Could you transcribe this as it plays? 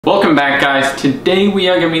Welcome back, guys. Today we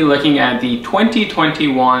are going to be looking at the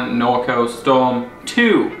 2021 Norco Storm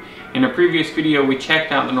 2. In a previous video we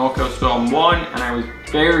checked out the Norco Storm 1 and I was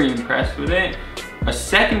very impressed with it. A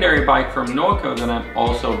secondary bike from Norco that I'm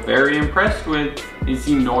also very impressed with is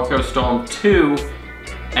the Norco Storm 2.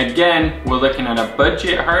 Again, we're looking at a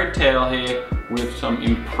budget hardtail here with some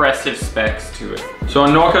impressive specs to it. So on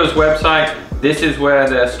Norco's website, this is where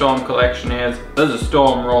their Storm collection is. There's a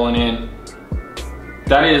Storm rolling in.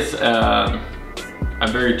 That is a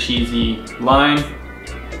very cheesy line.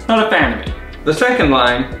 Not a fan of it. The second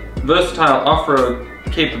line, versatile off-road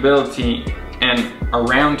capability and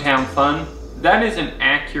around town fun, that is an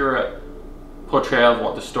accurate portrayal of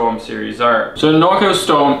what the Storm series are. So the Norco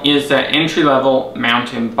Storm is that entry-level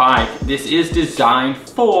mountain bike. This is designed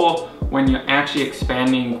for when you're actually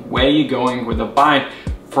expanding where you're going with a bike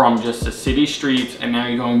from just the city streets and now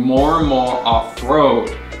you're going more and more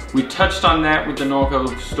off-road. We touched on that with the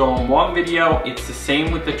Norco Storm 1 video. It's the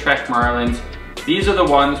same with the Trek Marlins. These are the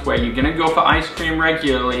ones where you're gonna go for ice cream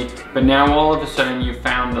regularly, but now all of a sudden you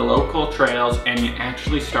found the local trails and you're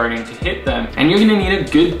actually starting to hit them. And you're gonna need a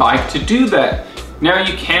good bike to do that. Now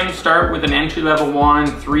you can start with an entry-level one,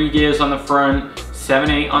 3 gears on the front,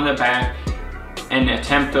 7/8 on the back, and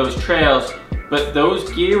attempt those trails. But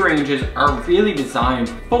those gear ranges are really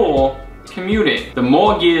designed for commuting. The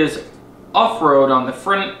more gears off-road on the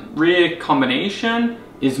front rear combination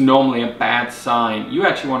is normally a bad sign. You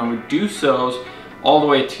actually want to reduce those all the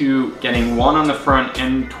way to getting 1 on the front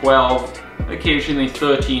and 12, occasionally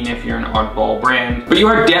 13 if you're an oddball brand. But you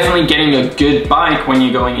are definitely getting a good bike when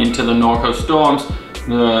you're going into the Norco Storms.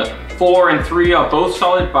 The 4 and 3 are both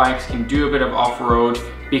solid bikes, can do a bit of off-road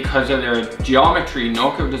because of their geometry.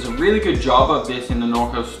 Norco does a really good job of this in the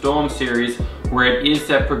Norco Storm series, where it is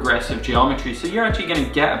that progressive geometry. So you're actually gonna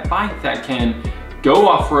get a bike that can go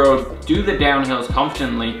off-road, do the downhills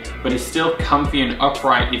confidently, but is still comfy and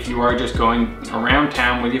upright if you are just going around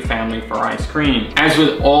town with your family for ice cream. As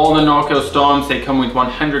with all the Norco Storms, they come with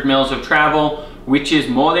 100 mils of travel, which is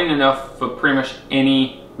more than enough for pretty much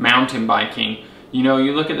any mountain biking. You know,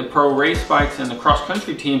 you look at the pro race bikes and the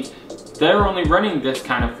cross-country teams, they're only running this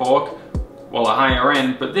kind of fork, well, a higher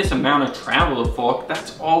end, but this amount of travel of fork,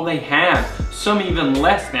 that's all they have. Some even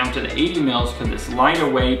less, down to the 80 mils, because it's lighter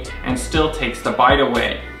weight and still takes the bite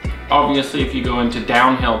away. Obviously, if you go into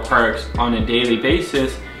downhill perks on a daily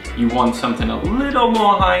basis, you want something a little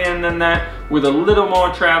more high end than that, with a little more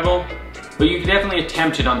travel, but you can definitely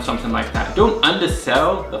attempt it on something like that. Don't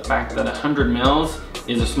undersell the fact that 100 mils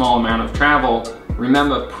is a small amount of travel.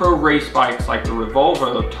 Remember, pro race bikes like the Revolver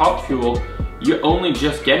or Top Fuel, you're only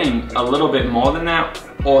just getting a little bit more than that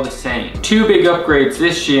or the same. 2 big upgrades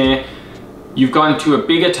this year. You've gone to a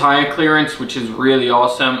bigger tire clearance, which is really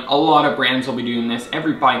awesome. A lot of brands will be doing this.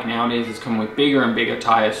 Every bike nowadays is coming with bigger and bigger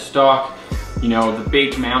tires stock. You know, the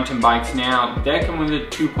big mountain bikes now, they're coming with a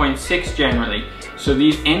 2.6 generally. So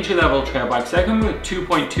these entry-level trail bikes, they're coming with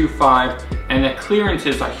 2.25 and the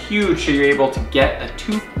clearances are huge, so you're able to get a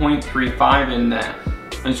 2.35 in there.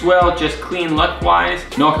 As well, just clean luck-wise,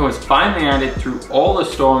 Norco has finally added through all the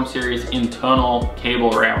Storm series internal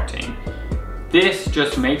cable routing. This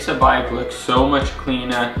just makes a bike look so much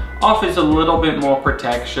cleaner, offers a little bit more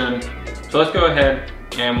protection. So let's go ahead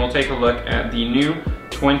and we'll take a look at the new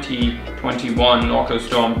 2021 Norco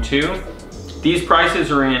Storm 2. These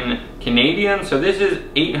prices are in Canadian, so this is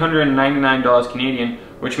 $899 Canadian,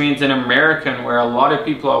 which means in American, where a lot of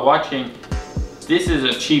people are watching, this is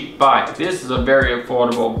a cheap bike. This is a very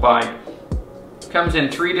affordable bike. Comes in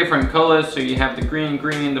 3 different colors, so you have the green,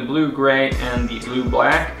 the blue gray, and the blue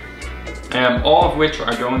black. All of which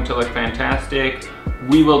are going to look fantastic.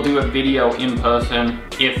 We will do a video in person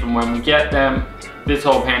if and when we get them. This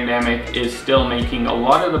whole pandemic is still making a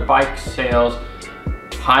lot of the bike sales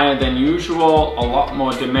higher than usual, a lot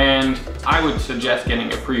more demand. I would suggest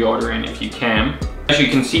getting a pre-order in if you can. As you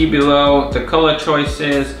can see below, the color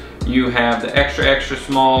choices, you have the extra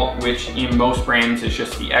small, which in most brands is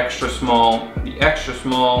just the extra small,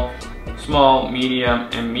 small, medium,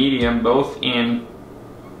 and medium, both in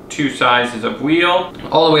 2 sizes of wheel,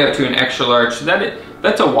 all the way up to an extra large. So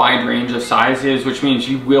that's a wide range of sizes, which means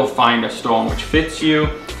you will find a Storm which fits you.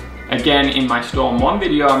 Again, in my Storm 1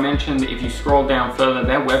 video, I mentioned that if you scroll down further,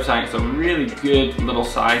 their website is a really good little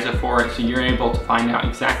sizer for it, so you're able to find out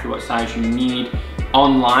exactly what size you need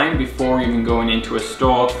online before even going into a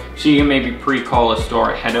store, so you can maybe pre-call a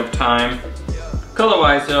store ahead of time.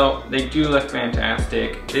 Color-wise though, they do look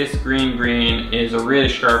fantastic. This green is a really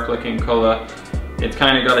sharp looking color. It's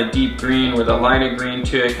kind of got a deep green with a lighter green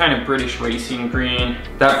to it, kind of British racing green.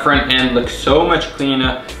 That front end looks so much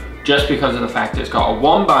cleaner. just because of the fact it's got a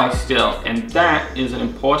 1x still, and that is an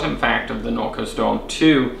important fact of the Norco Storm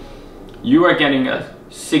 2. You are getting a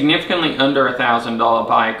significantly under $1,000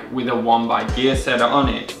 bike with a 1x gear setter on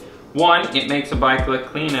it. One, it makes a bike look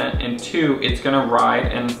cleaner, and two, it's gonna ride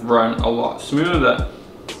and run a lot smoother.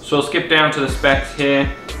 So I'll skip down to the specs here.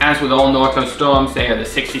 As with all Norco Storms, they have the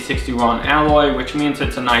 6061 alloy, which means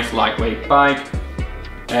it's a nice lightweight bike.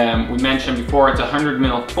 We mentioned before it's a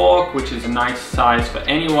 100mm fork, which is a nice size for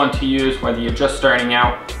anyone to use, whether you're just starting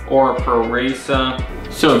out or a pro racer.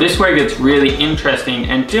 So this where it gets really interesting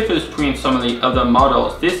and differs between some of the other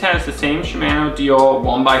models. This has the same Shimano Dior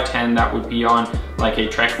 1x10 that would be on like a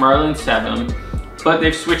Trek Marlin 7, but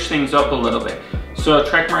they've switched things up a little bit. So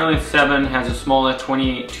Trek Marlin 7 has a smaller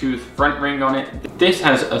 28 tooth front ring on it. This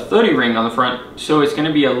has a 30 ring on the front, so it's going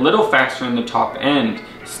to be a little faster in the top end.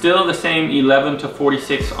 Still the same 11 to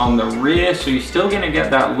 46 on the rear, so you're still going to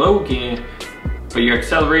get that low gear, but your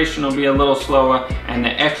acceleration will be a little slower, and the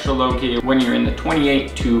extra low gear when you're in the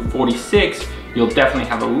 28 to 46, you'll definitely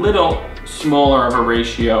have a little smaller of a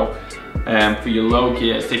ratio for your low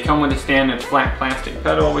gears. They come with a standard flat plastic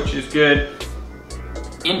pedal, which is good.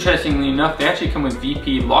 Interestingly enough, they actually come with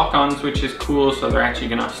VP lock-ons, which is cool, so they're actually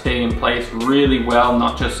going to stay in place really well,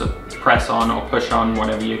 not just a press on or push on,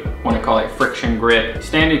 whatever you want to call it, friction grip.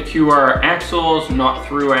 Standard QR axles, not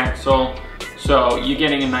through axle, so you're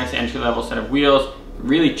getting a nice entry-level set of wheels.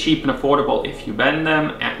 Really cheap and affordable if you bend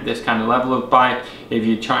them at this kind of level of bike. If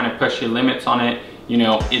you're trying to push your limits on it, you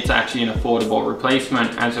know, it's actually an affordable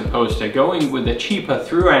replacement, as opposed to going with a cheaper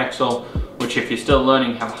through axle, which if you're still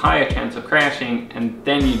learning have a higher chance of crashing, and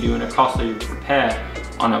then you're doing a costly repair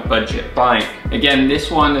on a budget bike. Again, this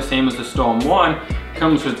one, the same as the Storm 1,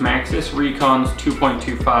 comes with Maxxis Recons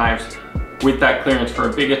 2.25s with that clearance for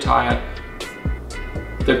a bigger tire.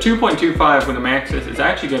 The 2.25 with the Maxxis is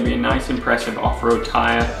actually going to be a nice impressive off-road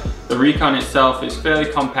tire. The Recon itself is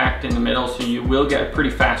fairly compact in the middle, so you will get a pretty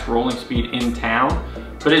fast rolling speed in town,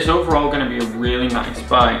 but it's overall going to be a really nice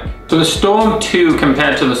bike. So the Storm 2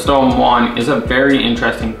 compared to the Storm 1 is a very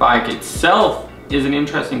interesting bike. Itself is an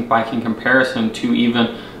interesting bike in comparison to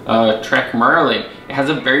even Trek Marlin. It has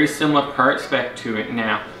a very similar part spec to it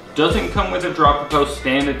now. Doesn't come with a dropper post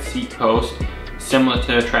standard seat post, similar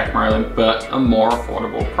to Trek Marlin, but a more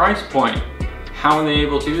affordable price point. How are they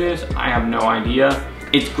able to do this? I have no idea.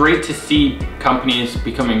 It's great to see companies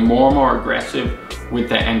becoming more and more aggressive with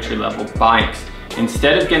their entry-level bikes.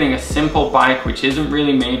 Instead of getting a simple bike which isn't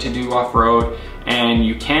really made to do off-road, and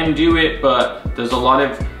you can do it, but there's a lot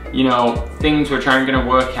of, you know, things which aren't going to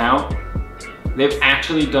work out, they've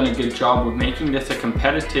actually done a good job of making this a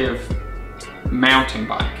competitive mountain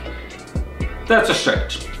bike. That's a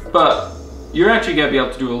stretch, but you're actually going to be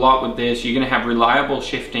able to do a lot with this. You're going to have reliable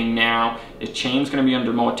shifting now. The chain's going to be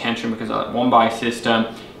under more tension because of that 1x system.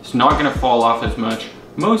 It's not going to fall off as much.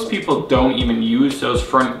 Most people don't even use those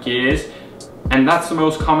front gears, and that's the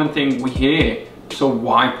most common thing we hear. So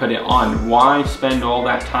why put it on? Why spend all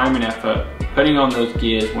that time and effort putting on those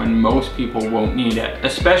gears when most people won't need it?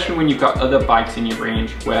 Especially when you've got other bikes in your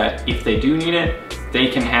range where if they do need it, they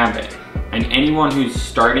can have it. And anyone who's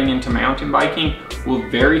starting into mountain biking will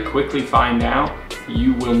very quickly find out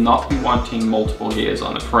you will not be wanting multiple gears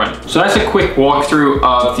on the front. So that's a quick walkthrough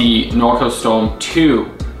of the Norco Storm 2.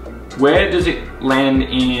 Where does it land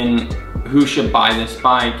in who should buy this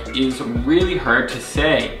bike is really hard to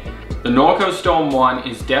say. The Norco Storm 1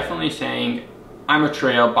 is definitely saying, I'm a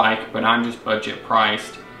trail bike, but I'm just budget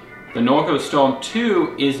priced. The Norco Storm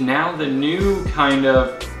 2 is now the new kind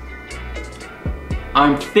of,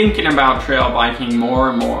 I'm thinking about trail biking more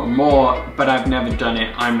and more and more, but I've never done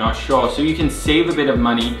it, I'm not sure. So you can save a bit of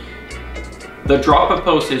money. The dropper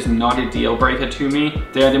post is not a deal breaker to me.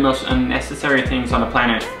 They're the most unnecessary things on the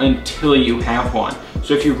planet until you have one.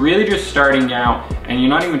 So if you're really just starting out and you're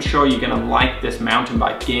not even sure you're gonna like this mountain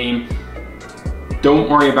bike game, don't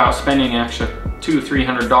worry about spending an extra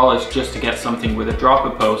 $200–300 just to get something with a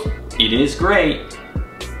dropper post. It is great,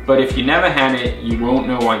 but if you never had it, you won't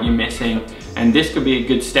know what you're missing. And this could be a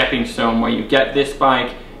good stepping stone where you get this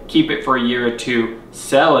bike, keep it for a year or two,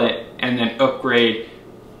 sell it, and then upgrade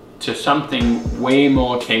to something way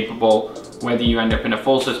more capable, whether you end up in a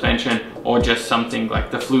full suspension or just something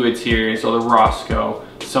like the Fluid series or the Roscoe,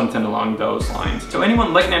 something along those lines. So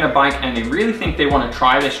anyone looking at a bike and they really think they want to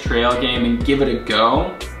try this trail game and give it a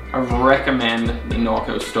go, I recommend the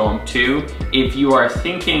Norco Storm 2. If you are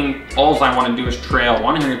thinking, all I want to do is trail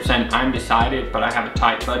 100%, I'm decided, but I have a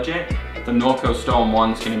tight budget, the Norco Storm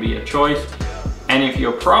 1 is going to be a choice. And if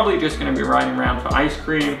you're probably just going to be riding around for ice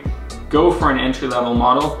cream, go for an entry-level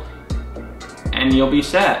model and you'll be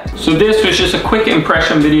set. So this was just a quick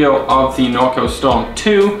impression video of the Norco Storm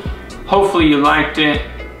 2. Hopefully you liked it.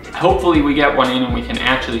 Hopefully we get one in and we can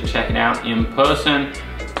actually check it out in person.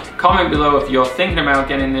 Comment below if you're thinking about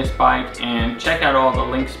getting this bike, and check out all the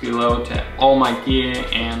links below to all my gear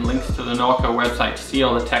and links to the Norco website to see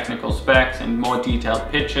all the technical specs and more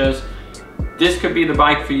detailed pictures. This could be the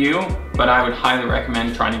bike for you, but I would highly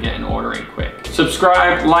recommend trying to get an order in quick.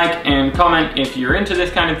 Subscribe, like, and comment if you're into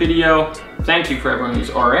this kind of video. Thank you for everyone who's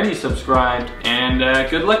already subscribed, and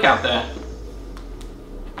good luck out there.